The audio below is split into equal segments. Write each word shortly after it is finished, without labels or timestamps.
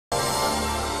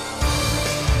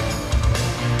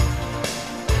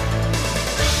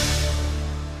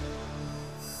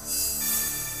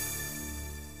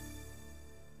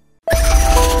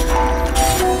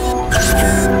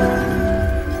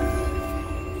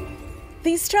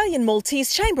The Australian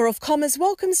Maltese Chamber of Commerce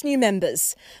welcomes new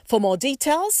members. For more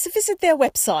details, visit their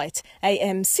website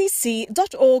amcc.org.au.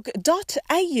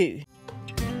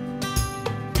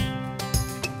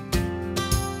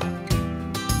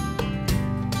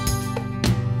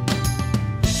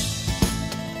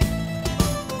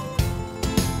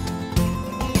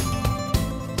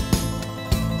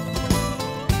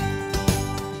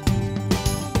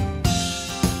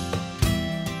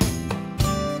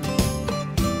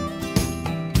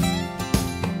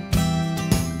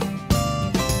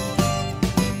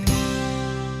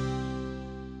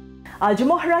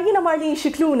 Għal-ġimgħa jiena Marlene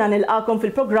Scicluna nilqakom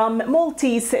fil-programm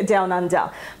Maltese Down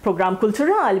Under, programm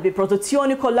kulturali bi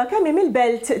produzzjoni kollha kemm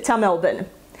mill-belt ta' Melbourne.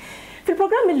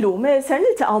 Fil-programm illum ser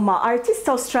niltaqgħu ma'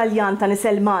 artista Awstraljan ta'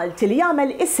 nisel Malti li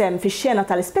jagħmel isem fix-xena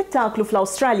tal-ispettaklu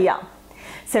fl-Awstralja.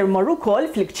 Ser mmorru wkoll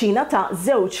fil-kċina ta'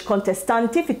 żewġ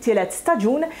kontestanti fit-tielet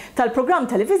staġun tal-programm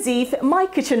televiżiv My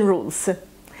Kitchen Rules.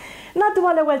 Naddu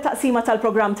għal-ewwel taqsima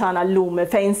tal-programm tagħna llum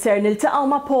fejn ser niltaqgħu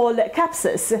ma' Paul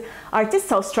Capsis,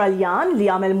 artista Awstraljan li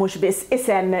jagħmel mhux biss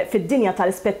isem fid-dinja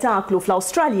tal-ispettaklu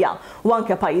fl-Awstralja u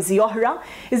anke pajjiżi oħra,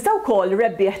 iżda wkoll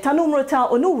rebbieħ ta' numru ta'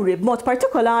 onuri b'mod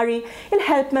partikolari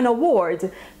il-Helpman Award,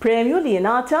 premju li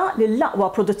jingħata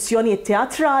lill-aqwa produzzjonijiet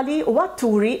teatrali u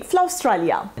atturi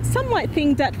fl-Awstralja. Some might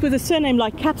think that with a surname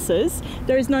like Capsis,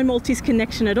 there is no Maltese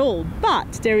connection at all,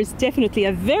 but there is definitely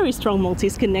a very strong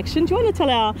Maltese connection. Do you want to tell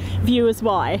our viewers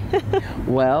why?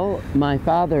 Well, my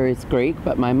father is Greek,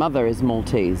 but my mother is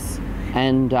Maltese.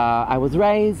 And I was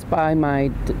raised by my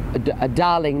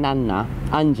darling Nana,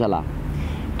 Angela,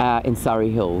 in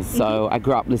Surrey Hills. So I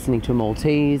grew up listening to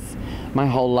Maltese my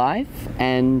whole life,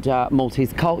 and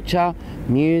Maltese culture,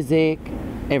 music,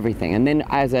 everything. And then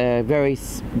as a very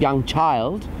young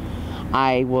child,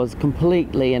 I was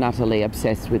completely and utterly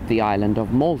obsessed with the island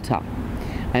of Malta.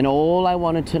 And all I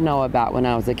wanted to know about when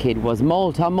I was a kid was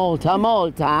Malta, Malta,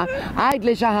 Malta.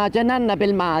 Għajdli xi ħaġa nanna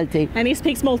bil-Malti. And he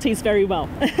speaks Maltese very well.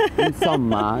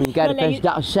 Insomma, ngarfex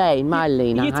daqsxejn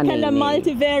Marlina. Jitkellem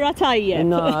Malti vera tajjeb.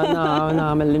 No,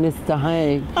 milli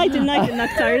nistaħej. Għajdilna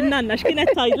aktar in-nanna,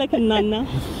 x'kienet tgħidlek in-nanna?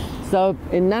 So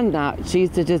in Nana, she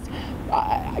used to just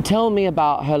tell me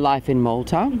about her life in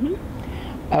Malta,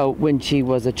 when she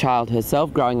was a child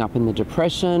herself, growing up in the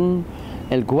Depression,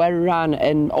 il-gwerra,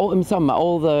 and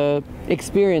all the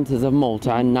experiences of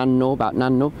Malta, and about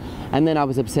Nanno. And then I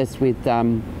was obsessed with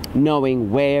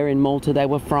knowing where in Malta they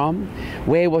were from,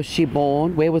 where was she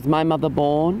born, where was my mother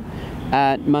born.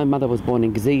 My mother was born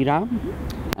in Gżira,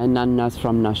 and Nanna's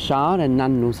from Nashar, and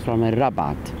Nannu's from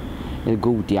Rabat,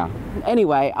 Il-Gudja.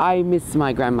 Anyway, I miss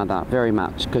my grandmother very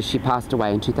much because she passed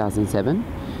away in 2007.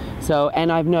 So, and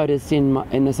I've noticed in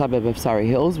the suburb of Surrey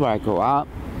Hills, where I grew up,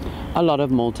 a lot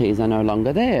of Maltese are no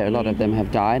longer there. A lot of them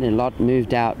have died, and a lot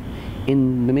moved out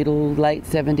in the late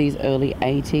 70s, early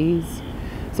 80s.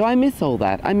 So I miss all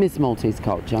that. I miss Maltese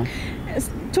culture.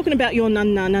 Talking about your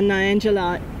Nana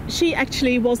Angela, she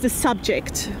actually was the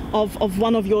subject of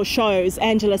one of your shows,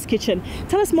 Angela's Kitchen.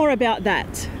 Tell us more about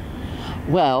that.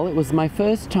 Well, it was my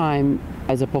first time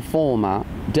as a performer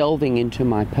delving into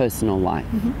my personal life.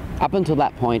 Up until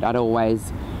that point, I'd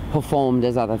always performed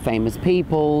as other famous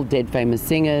people, dead famous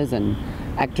singers and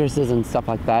actresses and stuff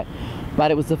like that.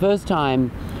 But it was the first time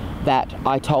that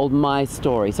I told my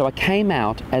story. So I came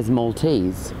out as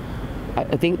Maltese.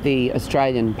 I think the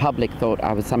Australian public thought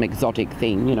I was some exotic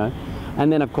thing, you know.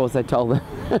 And then of course I told them.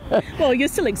 Well, you're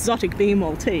still exotic being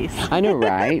Maltese. I know,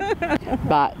 right?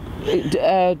 But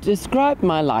described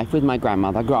my life with my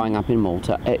grandmother growing up in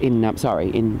Malta, in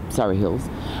Surrey Hills.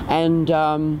 And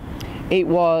I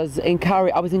was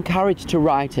encouraged to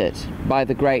write it by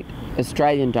the great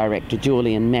Australian director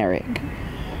Julian Merrick,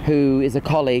 who is a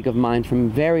colleague of mine from a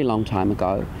very long time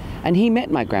ago, and he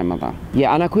met my grandmother.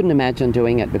 Yeah, and I couldn't imagine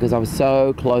doing it because I was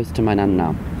so close to my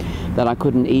nana that I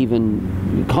couldn't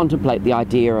even contemplate the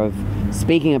idea of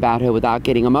speaking about her without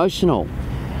getting emotional.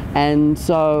 And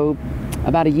so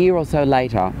about a year or so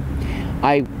later,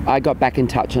 I got back in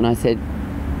touch and I said,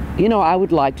 you know, I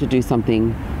would like to do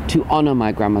something to honor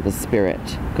my grandmother's spirit,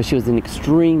 because she was an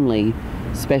extremely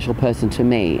special person to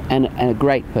me and a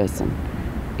great person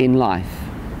in life.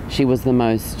 She was the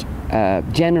most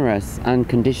generous,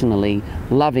 unconditionally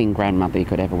loving grandmother you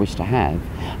could ever wish to have.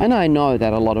 And I know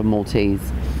that a lot of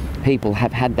Maltese people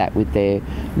have had that with their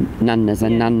nannas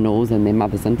and nannos and their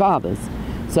mothers and fathers.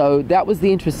 So that was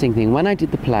the interesting thing. When I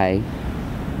did the play,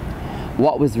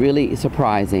 what was really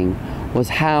surprising was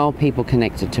how people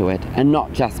connected to it, and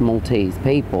not just Maltese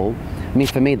people. I mean,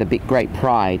 for me, the great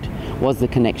pride was the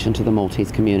connection to the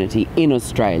Maltese community in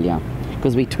Australia,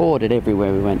 because we toured it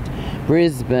everywhere we went.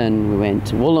 Brisbane, we went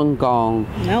to Wollongong,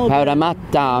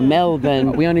 Parramatta,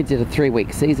 Melbourne. We only did a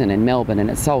 3-week season in Melbourne, and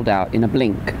it sold out in a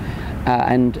blink.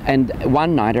 And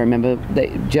one night I remember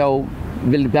Joe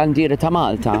Bandira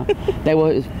Tamalta, they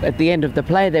were at the end of the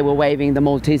play, they were waving the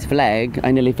Maltese flag.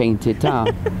 I nearly fainted.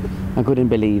 I couldn't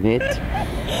believe it.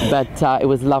 But it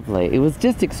was lovely. It was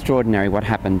just extraordinary what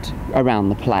happened around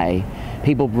the play.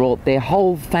 People brought their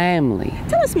whole family.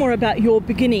 Tell us more about your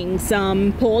beginnings,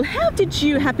 Paul. How did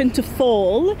you happen to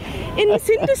fall in this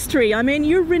industry? I mean,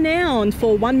 you're renowned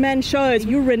for one-man shows.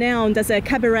 You're renowned as a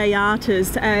cabaret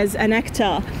artist, as an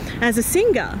actor, as a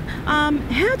singer.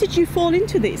 How did you fall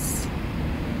into this?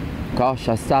 Gosh,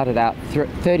 I started out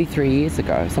 33 years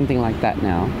ago, something like that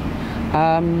now.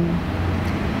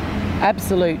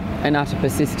 Absolute and utter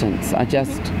persistence. I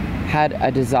just had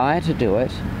a desire to do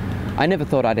it. I never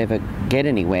thought I'd ever get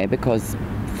anywhere, because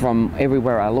from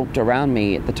everywhere I looked around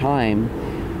me at the time,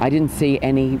 I didn't see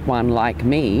anyone like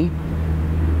me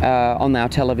on our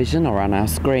television or on our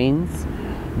screens.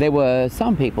 There were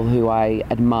some people who I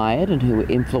admired and who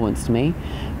influenced me,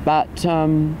 but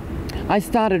I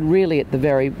started really at the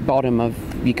very bottom of,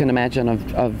 you can imagine,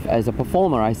 of as a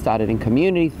performer. I started in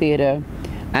community theatre,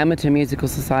 amateur musical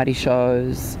society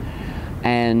shows,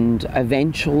 and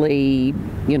eventually,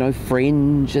 you know,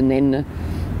 fringe, and then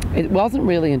it wasn't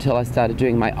really until I started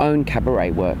doing my own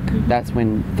cabaret work that's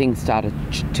when things started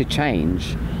to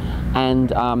change.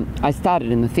 And I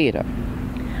started in the theatre,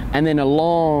 and then a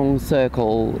long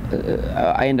circle,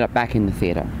 I ended up back in the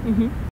theatre.